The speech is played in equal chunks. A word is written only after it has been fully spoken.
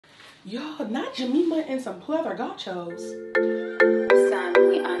Y'all, not Jemima and some pleather gachos.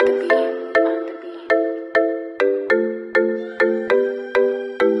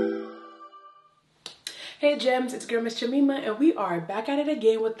 Hey Gems, it's girl Miss Jemima, and we are back at it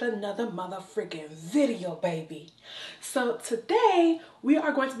again with another motherfucking video, baby. So today we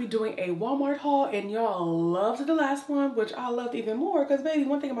are going to be doing a Walmart haul, and y'all loved the last one, which I loved even more because baby,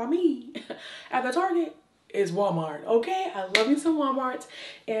 one thing about me at the Target is Walmart, okay? I love me some Walmart,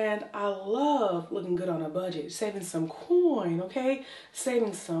 and I love looking good on a budget, saving some coin, okay?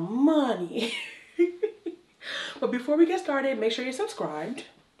 Saving some money. But before we get started, make sure you're subscribed.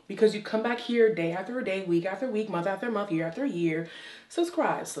 Because you come back here day after day, week after week, month after month, year after year.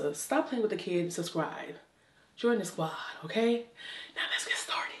 Subscribe, so stop playing with the kids, subscribe. Join the squad, okay? Now let's get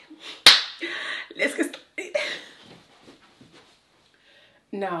started. Let's get started.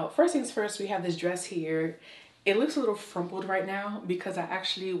 Now, first things first, we have this dress here. It looks a little frumpled right now because I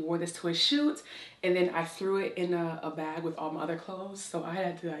actually wore this to a shoot and then I threw it in a bag with all my other clothes. So I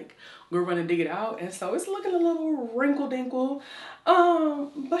had to like go run and dig it out. And so it's looking a little wrinkle-dinkle.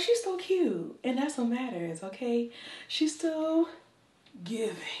 But she's still cute and that's what matters, okay? She's still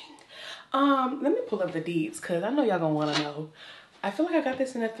giving. Let me pull up the deets because I know y'all gonna wanna know. I feel like I got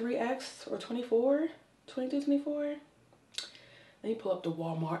this in a 3X or 24, 22, 24. Let me pull up the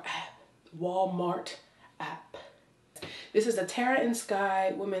Walmart app. This is a Terra and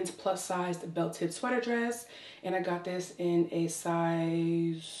Sky women's plus sized belted sweater dress, and I got this in a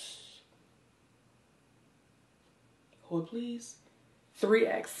size, hold please,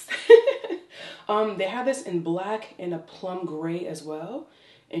 3X. They have this in black and a plum gray as well.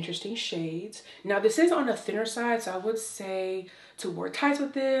 Interesting shades. Now this is on the thinner side, so I would say to wear tights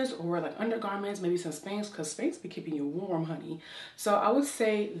with this or wear like undergarments, maybe some Spanx, because Spanx be keeping you warm, honey. So I would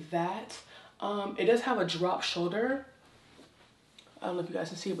say that. It does have a drop shoulder. I don't know if you guys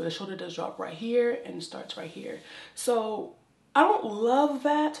can see it, but the shoulder does drop right here and it starts right here. So I don't love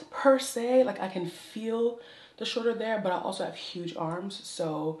that per se. Like I can feel the shoulder there, but I also have huge arms.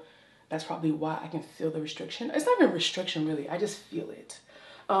 So that's probably why I can feel the restriction. It's not even restriction really, I just feel it.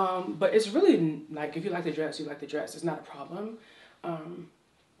 But it's really like, if you like the dress, you like the dress. It's not a problem.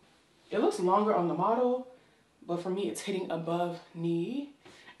 It looks longer on the model, but for me, it's hitting above knee.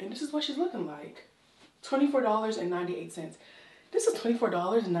 And this is what she's looking like. $24.98. This is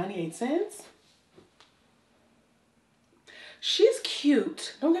 $24.98. She's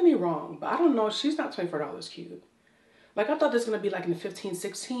cute. Don't get me wrong, but I don't know. She's not $24 cute. Like I thought this was gonna be like in the 15,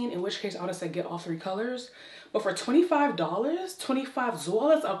 16, in which case I would have said get all 3 colors. But for $25, 25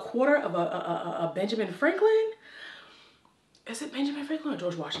 Zolas, a quarter of a Benjamin Franklin. Is it Benjamin Franklin or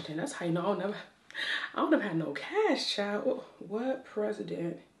George Washington? That's how you know I would have had no cash, child. What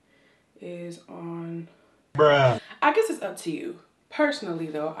president is on? Bruh. I guess it's up to you. Personally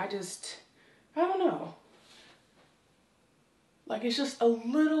though, I don't know. Like it's just a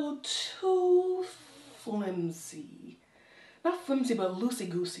little too flimsy. Not flimsy, but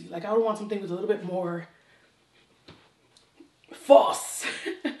loosey-goosey. Like I would want something with a little bit more force.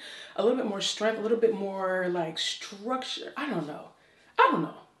 A little bit more strength, a little bit more like structure. I don't know.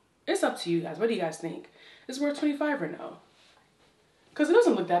 It's up to you guys. What do you guys think? It's worth $25 or no? Because it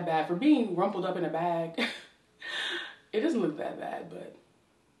doesn't look that bad for being rumpled up in a bag. It doesn't look that bad, but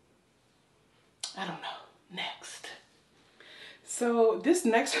I don't know. Next. So this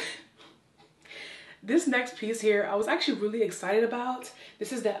next piece here, I was actually really excited about.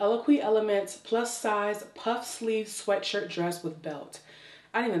 This is the ELOQUII Elements plus size puff sleeve sweatshirt dress with belt.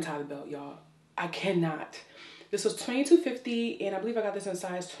 I didn't even tie the belt, y'all. I cannot. This was $22.50, and I believe I got this in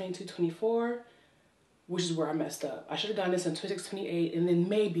size 22-24, which is where I messed up. I should have gotten this in 26-28, and then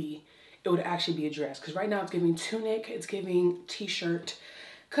maybe it would actually be a dress. Because right now it's giving tunic, it's giving t-shirt.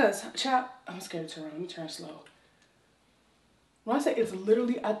 Because, child, I'm scared to turn around. Let me turn slow. When I say it's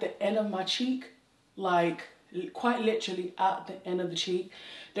literally at the end of my cheek, like quite literally at the end of the cheek,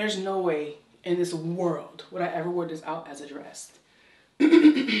 there's no way in this world would I ever wear this out as a dress.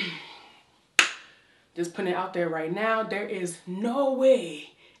 Just putting it out there right now, there is no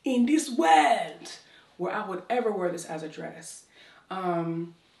way in this world where I would ever wear this as a dress.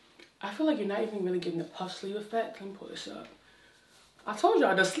 I feel like you're not even really getting the puff sleeve effect. Let me pull this up. I told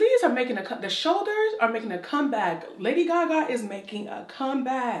y'all the sleeves are making the shoulders are making a comeback. Lady Gaga is making a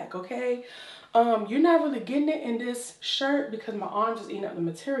comeback, okay? You're not really getting it in this shirt because my arms is eating up the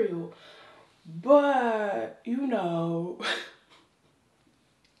material. But, you know,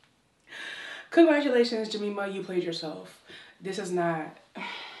 congratulations, Jemima, you played yourself. This is not,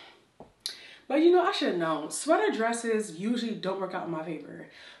 But you know, I should have known. Sweater dresses usually don't work out in my favor.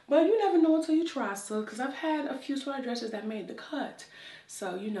 But you never know until you try, so, because I've had a few sweater dresses that made the cut.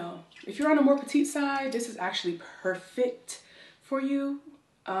 So, you know, if you're on a more petite side, this is actually perfect for you.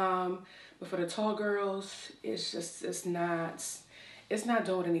 But for the tall girls, it's not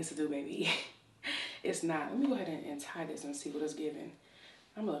doing what it needs to do, baby. It's not. Let me go ahead and tie this and see what it's giving.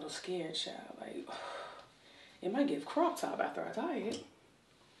 I'm a little scared, child. Like, it might give crop top after I tie it.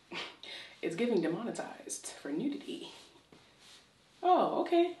 It's giving demonetized for nudity. Oh,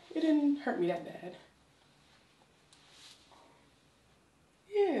 okay. It didn't hurt me that bad.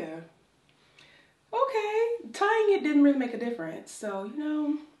 Yeah. Okay. Tying it didn't really make a difference. So, you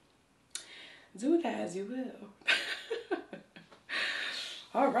know, do with that as you will.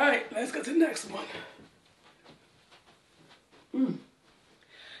 All right, let's go to the next one.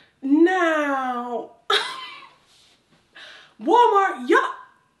 Now, Walmart, yup.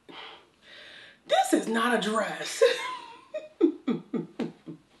 This is not a dress.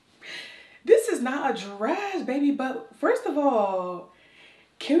 This is not a dress, baby. But first of all,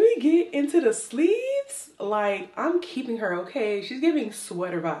 can we get into the sleeves? Like, I'm keeping her, okay? She's giving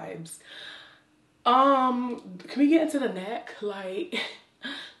sweater vibes. Can we get into the neck? Like,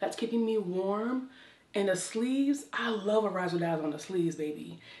 that's keeping me warm. And the sleeves, I love a razzle dazzle on the sleeves,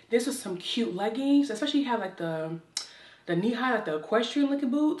 baby. This is some cute leggings, especially you have like the knee high, like the equestrian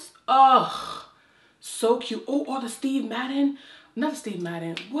looking boots. Ugh, so cute. Oh, or the Steve Madden, not the Steve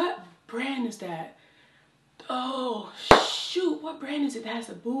Madden. What brand is that? Oh shoot, what brand is it that has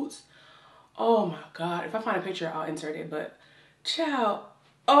the boots? Oh my God, if I find a picture, I'll insert it. But child,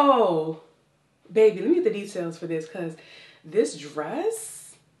 oh baby, let me get the details for this, because this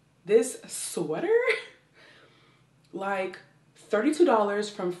dress, this sweater, like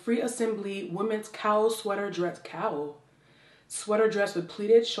 $32 from Free Assembly women's cowl sweater dress. Cowl sweater dress with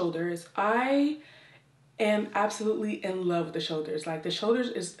pleated shoulders. I am absolutely in love with the shoulders. Like, the shoulders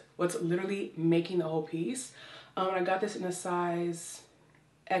is what's literally making the whole piece. I got this in a size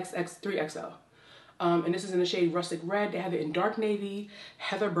XX 3XL. And this is in the shade Rustic Red. They have it in dark navy,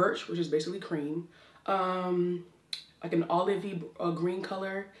 heather birch, which is basically cream, like an olivey green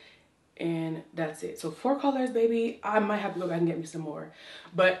color, and that's it. So 4 colors, baby. I might have to go back and get me some more.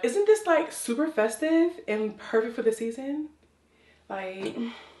 But isn't this like super festive and perfect for the season? Like,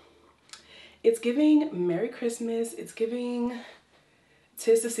 it's giving Merry Christmas. It's giving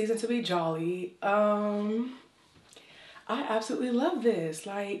 'tis the season to be jolly. I absolutely love this.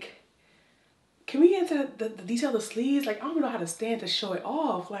 Like, can we get into the detail of the sleeves? Like, I don't know how to stand to show it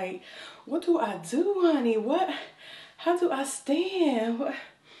off. Like, what do I do, honey? How do I stand?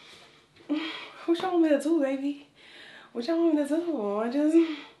 What y'all want me to do, baby? What y'all want me to do?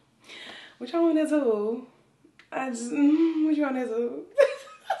 What y'all want me to do? What you want me to do?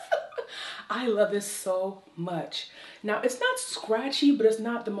 I love this so much. Now, it's not scratchy, but it's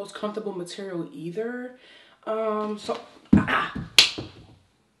not the most comfortable material either.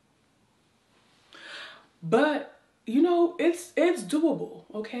 But you know, it's doable,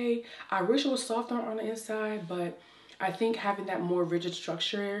 okay? I wish it was softer on the inside, but I think having that more rigid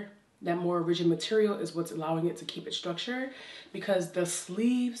structure, that more rigid material is what's allowing it to keep its structure, because the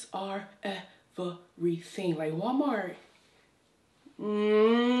sleeves are everything. Like, Walmart,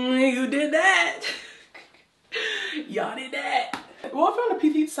 you did that. Y'all did that. Well, if you're on the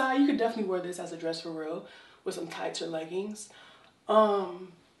petite side, you could definitely wear this as a dress for real with some tights or leggings.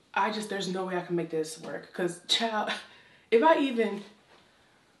 There's no way I can make this work, because child, if I even,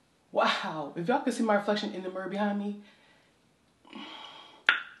 wow, if y'all can see my reflection in the mirror behind me,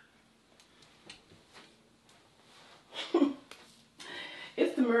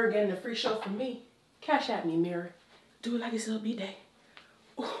 it's the mirror getting a free show from me. Cash at me, mirror. Do it like it's a B-day.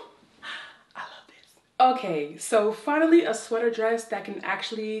 I love this. Okay, so finally a sweater dress that can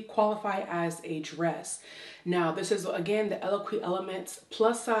actually qualify as a dress. Now, this is, again, the ELOQUII Elements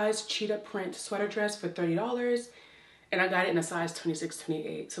plus size cheetah print sweater dress for $30. And I got it in a size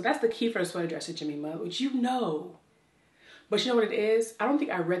 26-28. So that's the key for the sweater dress at Jemima, which you know. But you know what it is? I don't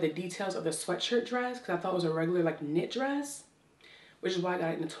think I read the details of the sweatshirt dress, because I thought it was a regular like knit dress, which is why I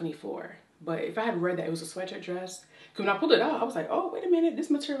got it in a 24. But if I had read that it was a sweatshirt dress, because when I pulled it out, I was like, oh, wait a minute, this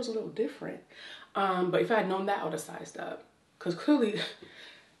material is a little different. But if I had known that, I would have sized up. Because clearly,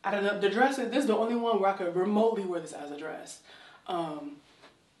 I don't know, the dress, this is the only one where I could remotely wear this as a dress.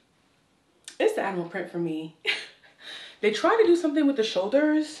 It's the animal print for me. They tried to do something with the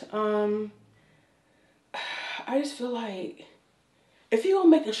shoulders. I just feel like, if you're gonna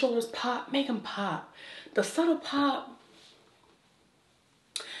make the shoulders pop, make them pop. The subtle pop,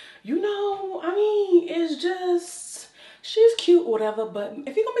 you know, I mean, it's just she's cute or whatever, but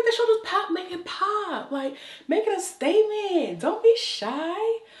if you're gonna make the shoulders pop, make it pop. Like, make it a statement. Don't be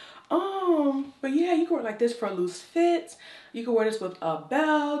shy. But yeah, you can wear it like this for a loose fit. You can wear this with a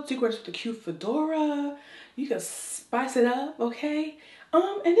belt. You can wear this with a cute fedora. You can spice it up, okay?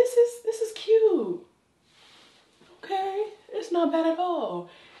 And this is cute. Okay, it's not bad at all.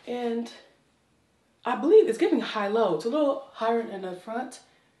 And I believe it's giving high-low. It's a little higher in the front.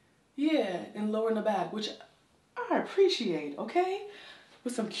 Yeah, and lower in the back, which I appreciate, okay?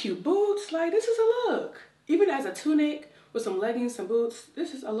 With some cute boots, like this is a look. Even as a tunic with some leggings, some boots,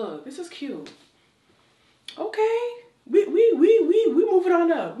 this is a look. This is cute. Okay, we moving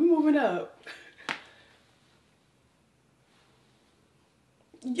on up. We moving up.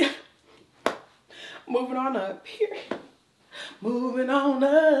 Yeah, moving on up. Period. Moving on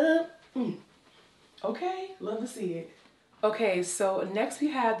up. Okay, love to see it. Okay, so next we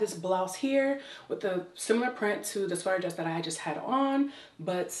have this blouse here with a similar print to the sweater dress that I just had on,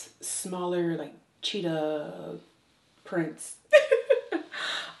 but smaller, like cheetah prints.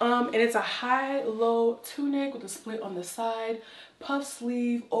 And it's a high-low tunic with a split on the side, puff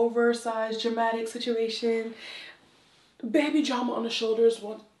sleeve, oversized, dramatic situation. Baby drama on the shoulders.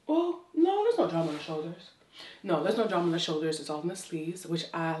 Well, no, there's no drama on the shoulders. No, there's no drama on the shoulders. It's all in the sleeves, which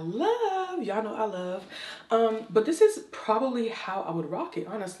I love. Y'all know I love. But this is probably how I would rock it,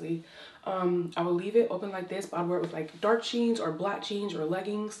 honestly. I would leave it open like this, but I'd wear it with like dark jeans or black jeans or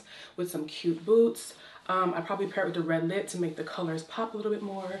leggings with some cute boots. I probably pair it with the red lip to make the colors pop a little bit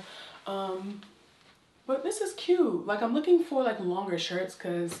more. But this is cute. Like, I'm looking for like longer shirts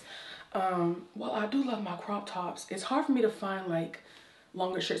because while I do love my crop tops, it's hard for me to find like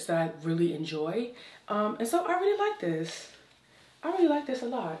longer shirts that I really enjoy. And so I really like this. I really like this a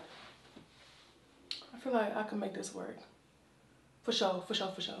lot. I feel like I can make this work. For sure, for sure,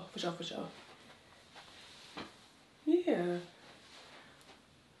 for sure, for sure, for sure. Yeah.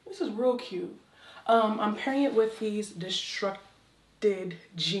 This is real cute. I'm pairing it with these distressed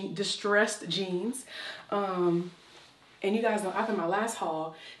jeans. And you guys know after my last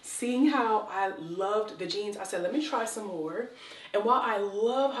haul, seeing how I loved the jeans, I said, let me try some more. And while I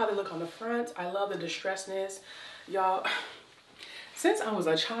love how they look on the front, I love the distressedness. Y'all, since I was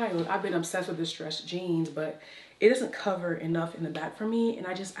a child, I've been obsessed with distressed jeans, but it doesn't cover enough in the back for me. And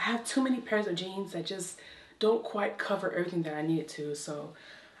I have too many pairs of jeans that just don't quite cover everything that I need it to. So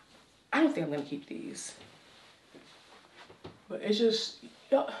I don't think I'm gonna keep these. But it's just,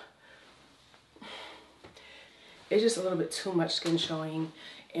 it's just a little bit too much skin showing.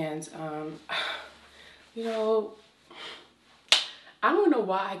 And, you know, I don't know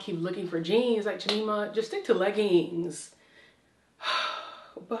why I keep looking for jeans. Like, Jemima, just stick to leggings.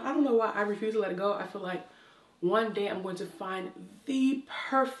 But I don't know why I refuse to let it go. I feel like one day I'm going to find the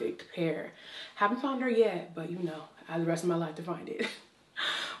perfect pair. Haven't found her yet, but you know, I have the rest of my life to find it.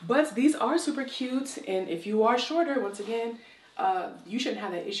 But these are super cute. And if you are shorter, once again, you shouldn't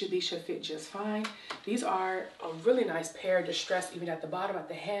have that issue. These should fit just fine. These are a really nice pair, distressed even at the bottom, at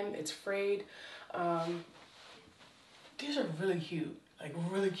the hem, it's frayed. These are really cute, like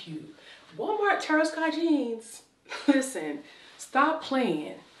really cute. Walmart Terra Sky jeans. Listen, stop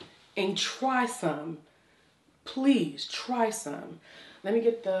playing and try some. Please try some. Let me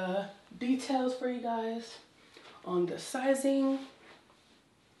get the details for you guys on the sizing.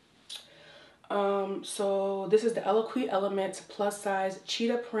 So this is the ELOQUII Element plus size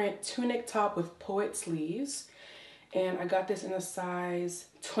cheetah print tunic top with poet sleeves. And I got this in a size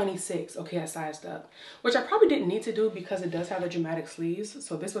 26. Okay, I sized up, which I probably didn't need to do because it does have the dramatic sleeves.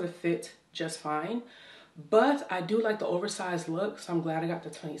 So this would have fit just fine. But I do like the oversized look, so I'm glad I got the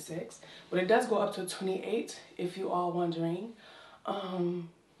 26. But it does go up to 28 if you all wondering. And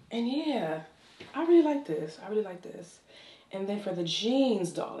yeah, I really like this. I really like this. And then for the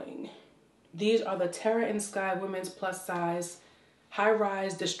jeans, darling, these are the Terra and Sky Women's plus size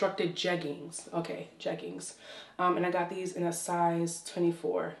high-rise Destructed Jeggings. Okay, Jeggings. And I got these in a size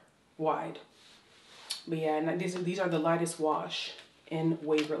 24 wide. But yeah, and these are the lightest wash in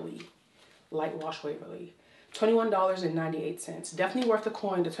Waverly. Light wash Waverly. $21.98. Definitely worth the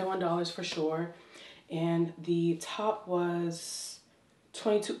coin, the $21 for sure. And the top was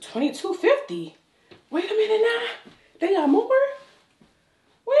 $22.50. Wait a minute now. They got more?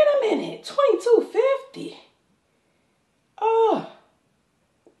 Wait a minute. $22.50. Oh.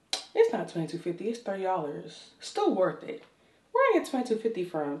 It's not $22.50, it's $30. Still worth it. Where did I get $22.50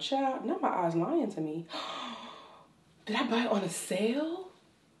 from? Child, now my eyes lying to me. Did I buy it on a sale?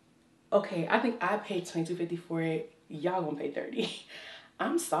 Okay, I think I paid $22.50 for it. Y'all gonna pay $30.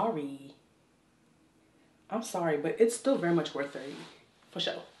 I'm sorry. I'm sorry, but it's still very much worth $30. For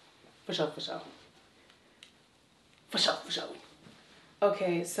sure. For sure, for sure. For sure, for sure.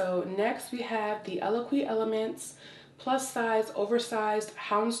 Okay, so next we have the ELOQUII Elements plus size oversized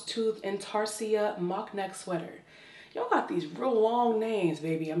Houndstooth Intarsia mock neck sweater. Y'all got these real long names,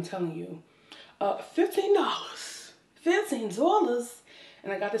 baby, I'm telling you. $15. $15.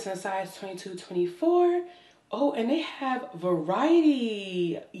 And I got this in size 22, 24. Oh, and they have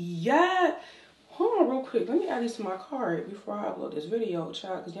variety. Yeah. Hold on real quick. Let me add these to my cart before I upload this video,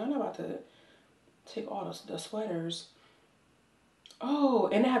 child, because y'all not about to take all the sweaters. Oh,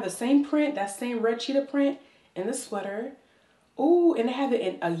 and they have the same print, that same red cheetah print in the sweater. Oh, and they have it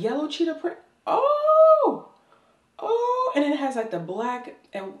in a yellow cheetah print. Oh, oh, and it has like the black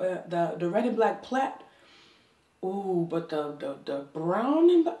and the red and black plaid. Oh, but the brown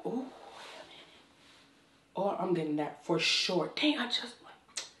and black. Oh, wait a minute. Oh, I'm getting that for sure. Dang, I just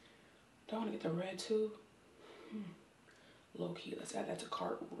don't want to get the red too. Low key, let's add that to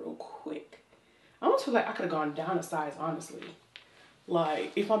cart real quick. I almost feel like I could have gone down a size, honestly.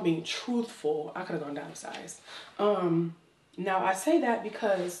 Like, if I'm being truthful, I could have gone down a size. Now I say that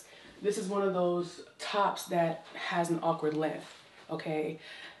because this is one of those tops that has an awkward length, okay?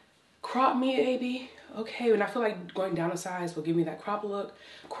 Crop me, baby, okay? And I feel like going down a size will give me that crop look.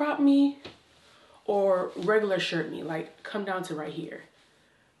 Crop me or regular shirt me, like come down to right here,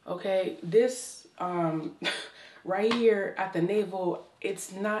 okay? This, right here at the navel,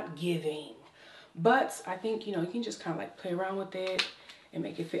 it's not giving. But I think, you know, you can just kind of like play around with it and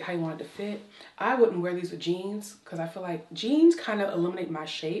make it fit how you want it to fit. I wouldn't wear these with jeans because I feel like jeans kind of eliminate my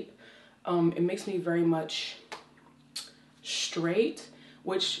shape. It makes me very much straight,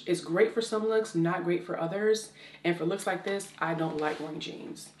 which is great for some looks, not great for others. And for looks like this, I don't like wearing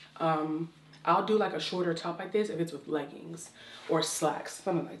jeans. I'll do like a shorter top like this if it's with leggings or slacks,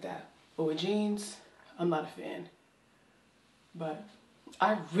 something like that. But with jeans, I'm not a fan. But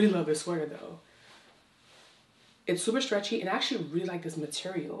I really love this sweater though. It's super stretchy and I actually really like this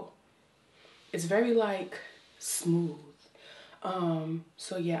material. It's very like smooth.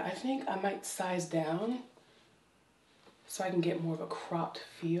 So yeah, I think I might size down so I can get more of a cropped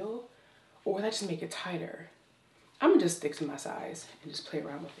feel, or would I just make it tighter? I'm gonna just stick to my size and just play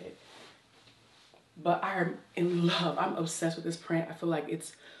around with it. But I'm in love. I'm obsessed with this print. I feel like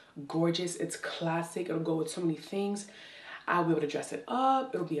it's gorgeous. It's classic. It'll go with so many things. I'll be able to dress it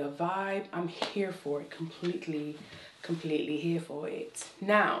up. It'll be a vibe. I'm here for it. Completely here for it.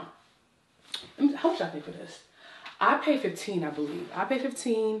 Now, how much I pay for this? I paid 15, I believe. I paid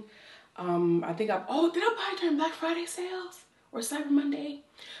 15. I think oh, did I buy it during Black Friday sales or Cyber Monday?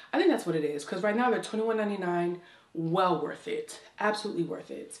 I think that's what it is. Because right now they're $21.99. Well worth it. Absolutely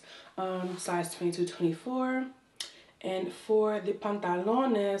worth it. Size 22, 24. And for the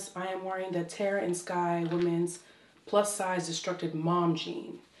pantalones, I am wearing the Terra and Sky women's plus size Destructed mom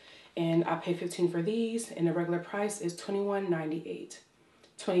jean, and I pay 15 for these, and the regular price is $21.98.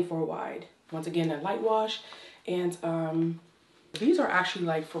 24 wide. Once again, a light wash, and these are actually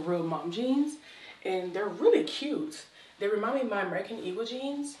like for real mom jeans, and they're really cute. They remind me of my American Eagle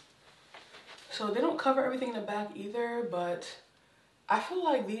jeans, so they don't cover everything in the back either, but I feel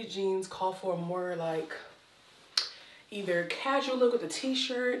like these jeans call for more like either casual look with a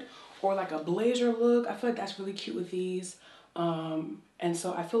t-shirt or like a blazer look. I feel like that's really cute with these. And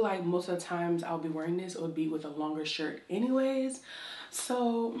so I feel like most of the times I'll be wearing this, it would be with a longer shirt anyways.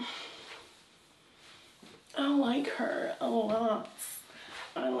 So I like her a lot.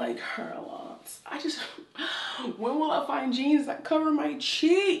 I like her a lot. I just, when will I find jeans that cover my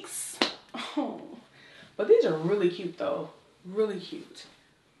cheeks? Oh. But these are really cute though. Really cute.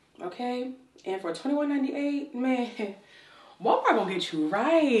 Okay. And for $21.98, man, Walmart gonna get you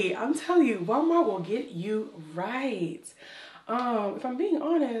right. I'm telling you, Walmart will get you right. If I'm being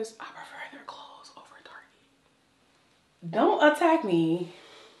honest, I prefer their clothes over Target. Don't attack me.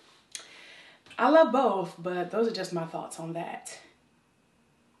 I love both, but those are just my thoughts on that.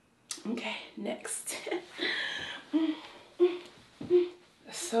 Okay, next.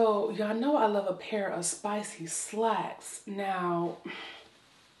 So y'all know I love a pair of spicy slacks. Now,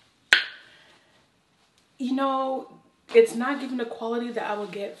 you know, it's not giving the quality that I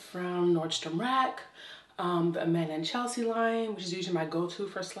would get from Nordstrom Rack, the Amanda and Chelsea line, which is usually my go-to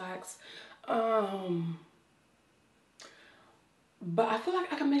for slacks. But I feel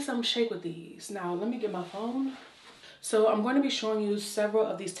like I can make something shake with these. Now, let me get my phone. So I'm going to be showing you several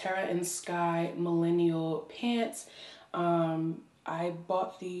of these Terra and Sky Millennial pants. I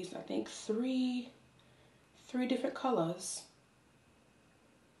bought these, I think, three different colors.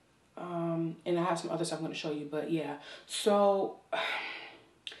 And I have some other stuff I'm going to show you, but yeah. So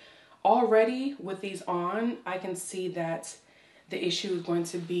already with these on, I can see that the issue is going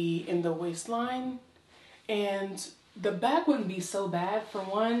to be in the waistline. And The back wouldn't be so bad. For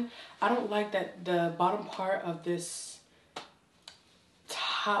one, I don't like that the bottom part of this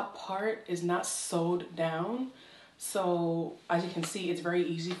top part is not sewed down. So as you can see, it's very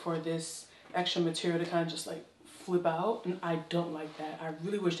easy for this extra material to kind of just like flip out, and I don't like that. I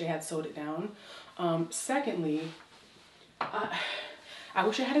really wish they had sewed it down. Secondly, I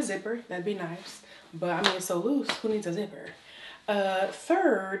wish it had a zipper. That'd be nice. But I mean, it's so loose. Who needs a zipper?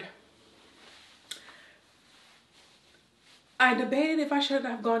 Third, I debated if I should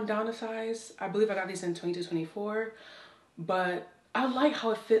have gone down a size. I believe I got these in 22, 24, but I like how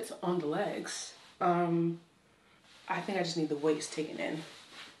it fits on the legs. I think I just need the waist taken in.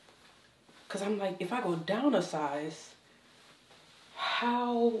 Cause I'm like, if I go down a size,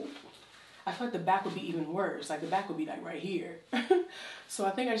 how, I feel like the back would be even worse. Like the back would be like right here. So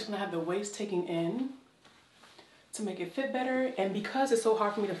I think I just want to have the waist taken in to make it fit better. And because it's so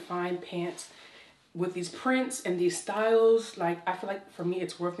hard for me to find pants with these prints and these styles, like I feel like for me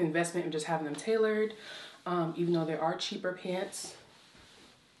it's worth the investment in just having them tailored, even though there are cheaper pants.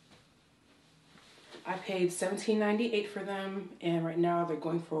 I paid $17.98 for them, and right now they're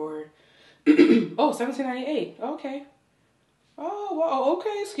going for oh, $17.98. Okay. Oh, well,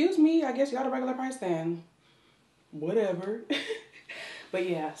 okay, excuse me. I guess y'all the regular price then. Whatever. But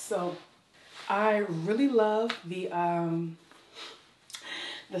yeah, so I really love the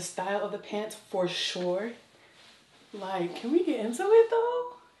style of the pants for sure. Like, can we get into it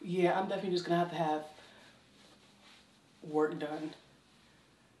though? Yeah, I'm definitely just gonna have work done.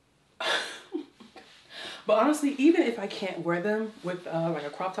 But honestly, even if I can't wear them with like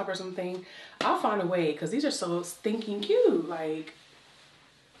a crop top or something, I'll find a way, because these are so stinking cute. Like,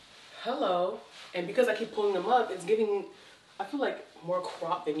 hello. And because I keep pulling them up, it's giving, I feel like, more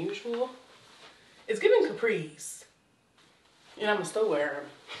crop than usual. It's giving capris. And I'm gonna still wear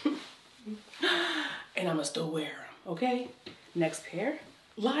them. And I'm gonna still wear them, okay? Next pair.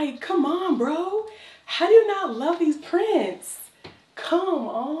 Like, come on, bro. How do you not love these prints? Come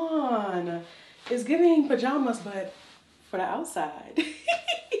on. It's giving pajamas, but for the outside.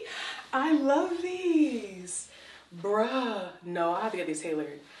 I love these. Bruh. No, I have to get these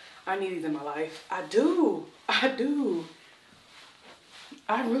tailored. I need these in my life. I do. I do.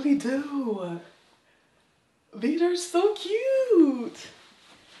 I really do. These are so cute.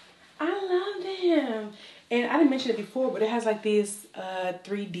 I love them. And I didn't mention it before, but it has like this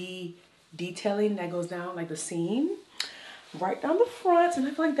 3D detailing that goes down like the seam right down the front, and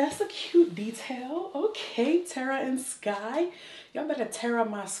I feel like that's a cute detail. Okay, Terra and Sky. Y'all better Terra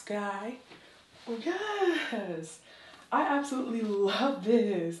my Sky. Oh, yes. I absolutely love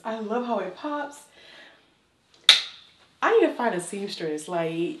this. I love how it pops. I need to find a seamstress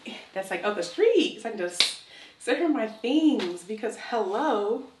like that's like up the street so I can just send her my things, because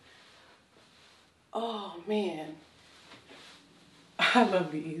hello. Oh man. I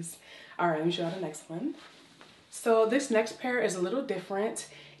love these. All right, let me show you the next one. So this next pair is a little different.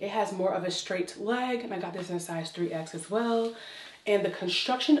 It has more of a straight leg, and I got this in a size 3X as well. And the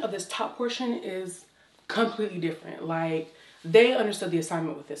construction of this top portion is completely different. Like, they understood the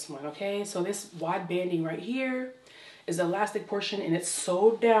assignment with this one, okay? So this wide banding right here is the elastic portion, and it's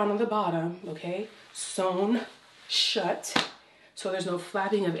sewed down on the bottom, okay? Sewn shut, so there's no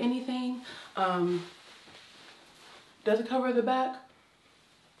flapping of anything. Does it cover the back?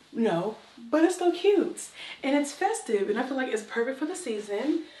 No, but it's still cute, and it's festive, and I feel like it's perfect for the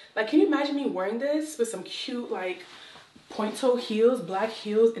season. Like, can you imagine me wearing this with some cute like point toe heels, black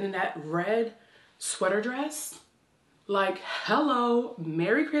heels, and then that red sweater dress? Like, hello,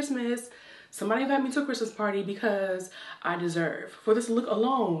 Merry Christmas. Somebody invite me to a Christmas party, because I deserve. For this look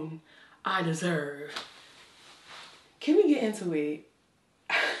alone, I deserve. Can we get into it?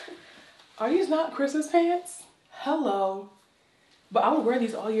 Are these not Christmas pants? Hello. But I would wear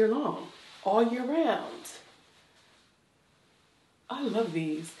these all year long, all year round. I love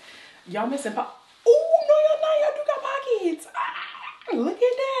these. Y'all missing oh, no, y'all do got pockets. Ah, look at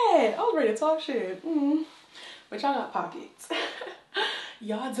that. I was ready to talk shit. But y'all got pockets.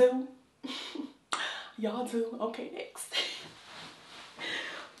 Y'all do. Y'all do. Okay, next.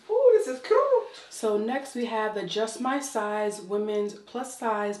 Oh, this is cool. So next we have the Just My Size women's plus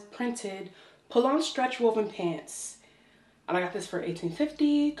size printed pull-on stretch woven pants. And I got this for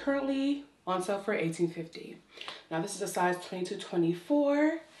 $18.50, currently on sale for $18.50. Now this is a size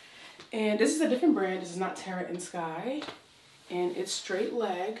 22-24, and this is a different brand. This is not Terra and Sky, and it's straight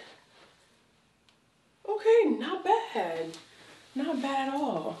leg. Okay, not bad. Not bad at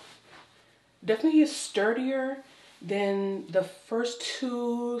all. Definitely is sturdier than the first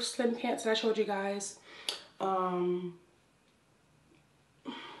two slim pants that I showed you guys.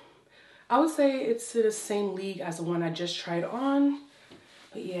 I would say it's in the same league as the one I just tried on.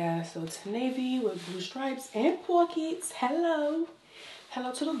 But yeah, so it's navy with blue stripes and pockets. Hello.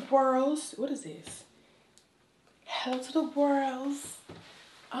 Hello to the worlds. What is this? Hello to the worlds.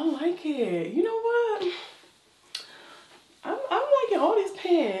 I like it. You know what? I'm liking all these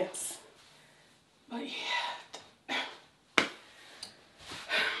pants. But yeah.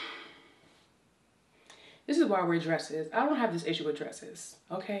 This is why I wear dresses. I don't have this issue with dresses,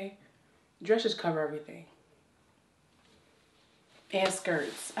 okay? Dresses cover everything. And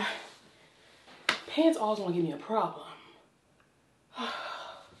skirts. Pants always want to give me a problem.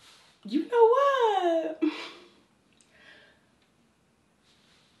 You know what?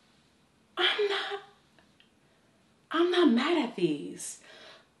 I'm not mad at these.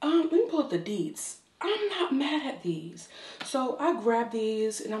 Let me pull up the deets. I'm not mad at these. So I grabbed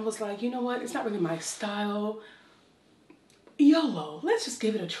these and I was like, you know what? It's not really my style. YOLO, let's just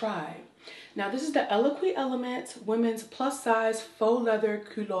give it a try. Now this is the ELOQUII Element women's plus size faux leather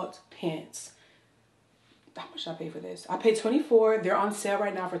culotte pants. How much did I pay for this? I paid $24. They're on sale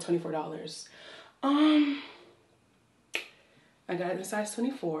right now for $24. I got it in size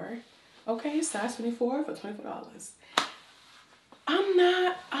 24. Okay, size 24 for $24. I'm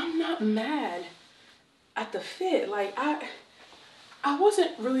not mad at the fit. Like I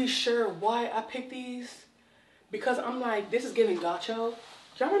wasn't really sure why I picked these, because I'm like, this is giving gacho.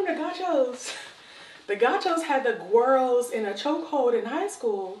 Y'all remember the gachos? The gachos had the girls in a chokehold in high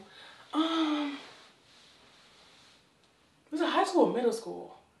school. It was a high school or middle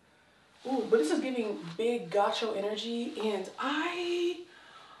school. Ooh, but this is giving big gacho energy, and I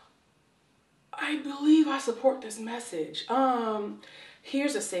believe I support this message.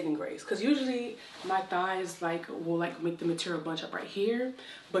 Here's a saving grace, because usually my thighs will make the material bunch up right here,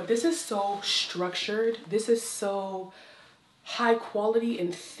 but this is so structured. This is so high quality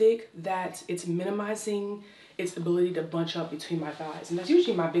and thick that it's minimizing its ability to bunch up between my thighs, and that's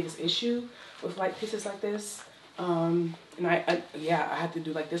usually my biggest issue with light pieces like this. And I have to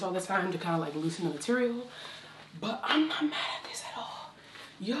do like this all the time to kind of like loosen the material, but I'm not mad at this at all.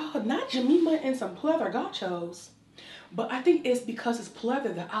 Y'all, not Jemima and some pleather gachos, but I think it's because it's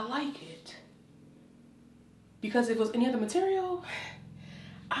pleather that I like it. Because if it was any other material,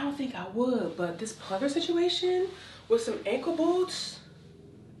 I don't think I would, but this pleather situation with some ankle boots,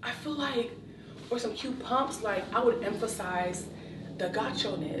 I feel like, or some cute pumps, like I would emphasize the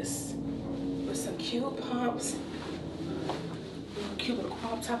gacho-ness with some cute pumps, cute little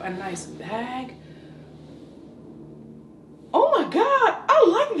crop top, a nice bag. Oh my God, I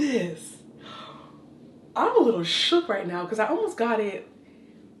like this. I'm a little shook right now because I almost got it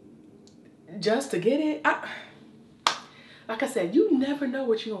just to get it. Like I said, you never know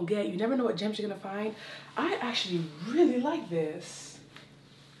what you're gonna get. You never know what gems you're gonna find. I actually really like this.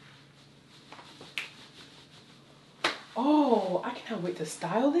 Oh, I cannot wait to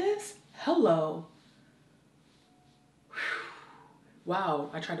style this. Hello. Wow,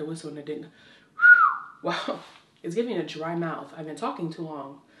 I tried to whistle and it didn't. Wow, it's giving me a dry mouth. I've been talking too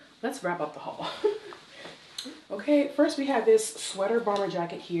long. Let's wrap up the haul. Okay, first we have this sweater bomber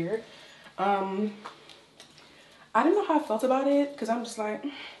jacket here. I didn't know how I felt about it because I'm just like,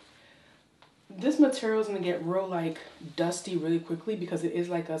 this material is gonna get real like dusty really quickly because it is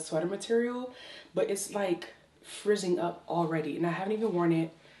like a sweater material, but it's like frizzing up already and I haven't even worn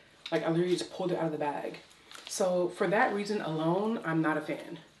it. Like I literally just pulled it out of the bag. So for that reason alone, I'm not a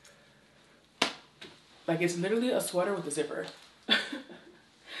fan. Like it's literally a sweater with a zipper.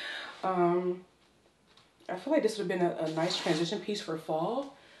 I feel like this would have been a nice transition piece for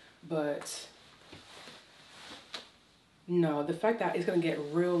fall, but no, the fact that it's gonna get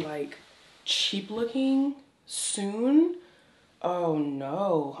real like cheap looking soon. Oh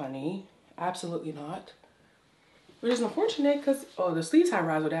no, honey, absolutely not. Which is unfortunate because, oh, the sleeves have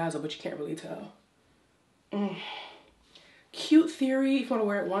razzle dazzle, but you can't really tell. Cute theory, if you want to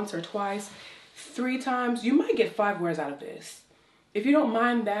wear it once or twice, 3 times, you might get 5 wears out of this. If you don't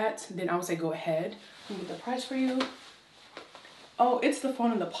mind that, then I would say go ahead. Let me get the price for you. Oh, it's the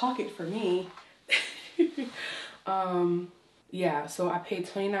phone in the pocket for me. Yeah, so I paid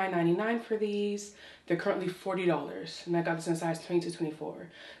 $29.99 for these. They're currently $40, and I got this in size 20 to 24.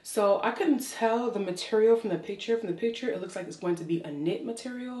 So I couldn't tell the material from the picture. From the picture, it looks like it's going to be a knit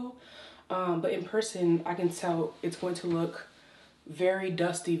material, but in person, I can tell it's going to look very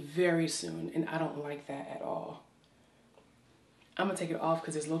dusty very soon, and I don't like that at all. I'm gonna take it off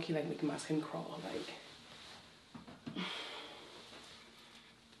because it's low-key like making my skin crawl. Like,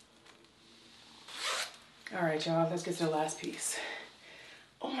 all right, y'all, let's get to the last piece.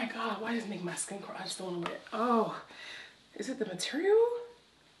 Oh my God, why does it make my skin crawl? I just don't want to wear it. Oh, is it the material?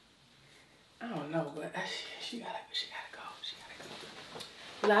 but she gotta go.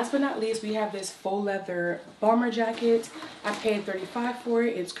 Last but not least, we have this faux leather bomber jacket. I paid $35 for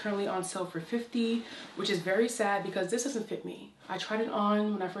it. It's currently on sale for $50, which is very sad because this doesn't fit me. I tried it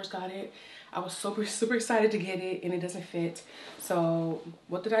on when I first got it. I was super excited to get it, and it doesn't fit. So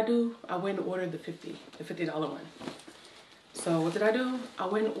what did I do? I went and ordered the $50 one. So what did I do? I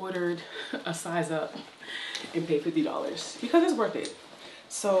went and ordered a size up and paid $50 because it's worth it.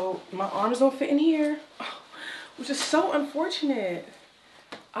 So my arms don't fit in here, which is so unfortunate.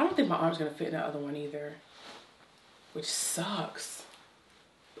 I don't think my arm's gonna fit in that other one either, which sucks.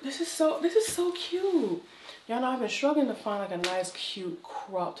 This is so cute. Y'all know I've been struggling to find like a nice cute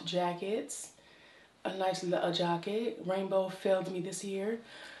cropped jackets, a nice little jacket. Rainbow failed me this year,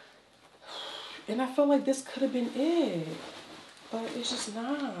 and I felt like this could have been it, but it's just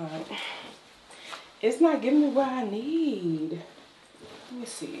not. It's not giving me what I need. Let me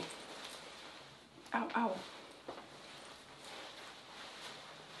see. Ow, ow.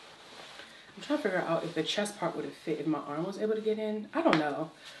 I'm trying to figure out if the chest part would have fit if my arm was able to get in. I don't know.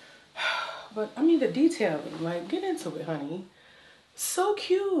 But I mean the detailing, like get into it, honey. So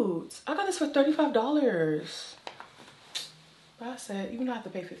cute. I got this for $35. But I said, even though I have to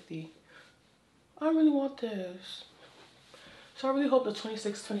pay $50, I really want this. So I really hope the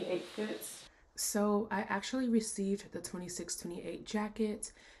 26-28 fits. So I actually received the 26-28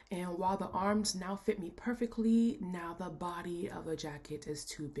 jacket, and while the arms now fit me perfectly, now the body of the jacket is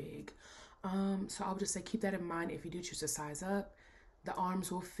too big. So I would just say keep that in mind if you do choose to size up. The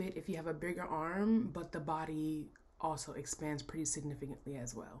arms will fit if you have a bigger arm, but the body also expands pretty significantly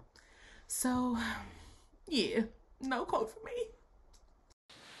as well. So yeah, no quote for me.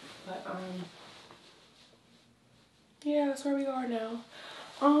 But yeah, that's where we are now.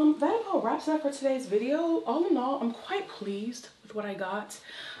 That about wraps it up for today's video. All in all, I'm quite pleased with what I got.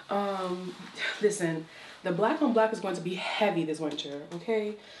 Listen, the black on black is going to be heavy this winter,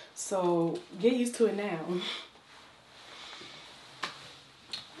 okay? So get used to it now.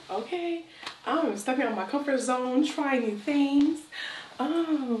 Okay, I'm stepping out of my comfort zone, trying new things.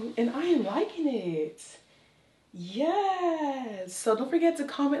 And I am liking it. Yes. So don't forget to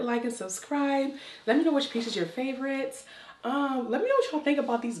comment, like, and subscribe. Let me know which piece is your favorites. Let me know what y'all think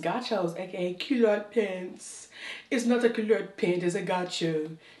about these gachos, aka culotte pants. It's not a culotte pant, it's a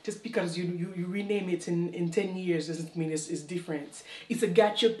gacho. Just because you rename it in 10 years doesn't mean it's different. It's a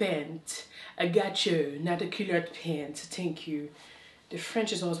gacho pant. A gacho, not a culotte pant. Thank you. The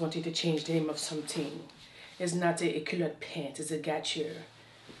French is always wanting to change the name of something. It's not a culotte pant, it's a gacho.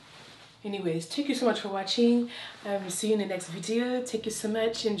 Anyways, thank you so much for watching. See you in the next video. Thank you so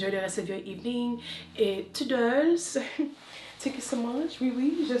much. Enjoy the rest of your evening. Et Toodles. Thank you so much. Oui,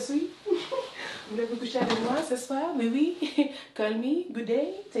 oui, je suis. Vous voulez vous coucher avec moi ce soir? Oui, oui. Call me. Good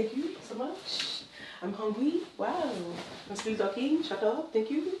day. Thank you so much. I'm hungry. Wow. I'm still talking. Shut up.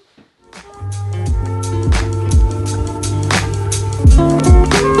 Thank you.